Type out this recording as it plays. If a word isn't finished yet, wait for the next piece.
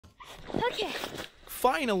Okay.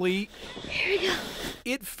 Finally, Here we go.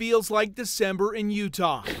 it feels like December in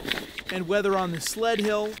Utah. And whether on the sled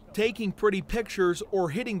hill, taking pretty pictures, or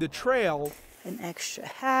hitting the trail, An extra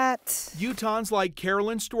hat. Utahns like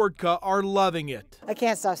Carolyn Stwartka are loving it. I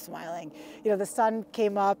can't stop smiling. You know, the sun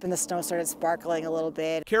came up and the snow started sparkling a little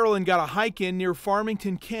bit. Carolyn got a hike in near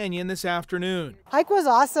Farmington Canyon this afternoon. Hike was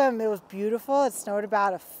awesome. It was beautiful. It snowed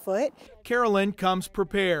about a foot. Carolyn comes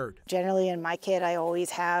prepared. Generally in my kit, I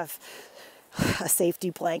always have a safety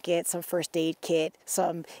blanket, some first aid kit,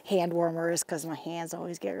 some hand warmers because my hands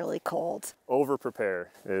always get really cold. Over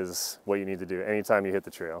prepare is what you need to do anytime you hit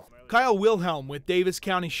the trail. Kyle Wilhelm with Davis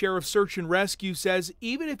County Sheriff Search and Rescue says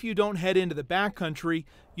even if you don't head into the backcountry,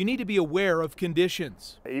 you need to be aware of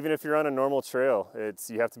conditions. Even if you're on a normal trail,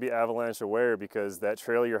 you have to be avalanche aware because that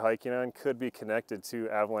trail you're hiking on could be connected to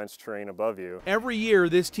avalanche terrain above you. Every year,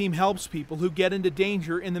 this team helps people who get into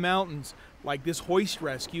danger in the mountains, like this hoist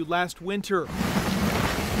rescue last winter.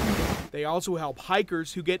 They also help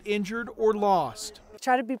hikers who get injured or lost.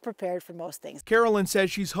 Try to be prepared for most things. Carolyn says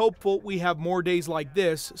she's hopeful we have more days like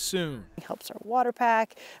this soon. It helps our water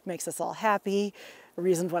pack, makes us all happy, a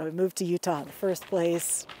reason why we moved to Utah in the first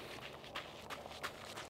place.